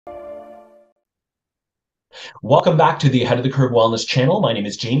Welcome back to the Ahead of the Curve Wellness channel. My name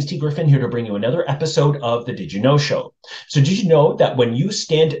is James T Griffin, here to bring you another episode of the Did You Know Show. So did you know that when you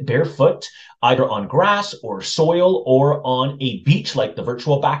stand barefoot, either on grass or soil or on a beach like the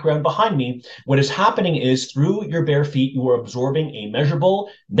virtual background behind me, what is happening is through your bare feet, you are absorbing a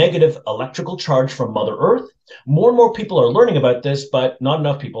measurable negative electrical charge from Mother Earth. More and more people are learning about this, but not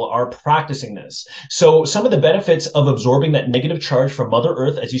enough people are practicing this. So some of the benefits of absorbing that negative charge from Mother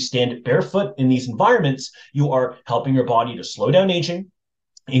Earth as you stand barefoot in these environments, you are helping your body to slow down aging,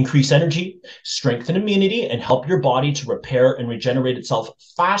 increase energy, strengthen immunity, and help your body to repair and regenerate itself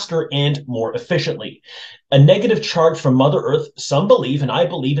faster and more efficiently. A negative charge from Mother Earth, some believe, and I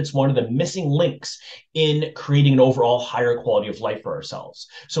believe it's one of the missing links in creating an overall higher quality of life for ourselves.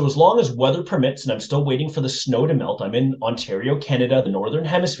 So as long as weather permits, and I'm still waiting for the snow to melt, I'm in Ontario, Canada, the Northern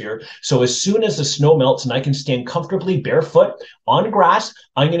Hemisphere. So as soon as the snow melts and I can stand comfortably barefoot on grass,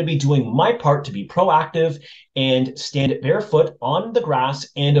 I'm going to be doing my part to be proactive and stand barefoot on the grass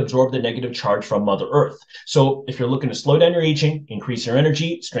and absorb the negative charge from Mother Earth. So if you're looking to slow down your aging, increase your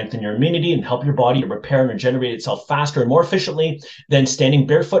energy, strengthen your immunity, and help your body to repair and regenerate itself faster and more efficiently, then standing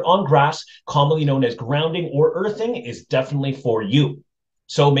barefoot on grass, commonly known as grounding or earthing, is definitely for you.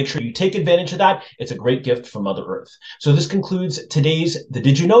 So make sure you take advantage of that. It's a great gift from Mother Earth. So this concludes today's The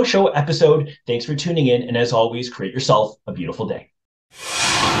Did You Know Show episode. Thanks for tuning in. And as always, create yourself a beautiful day.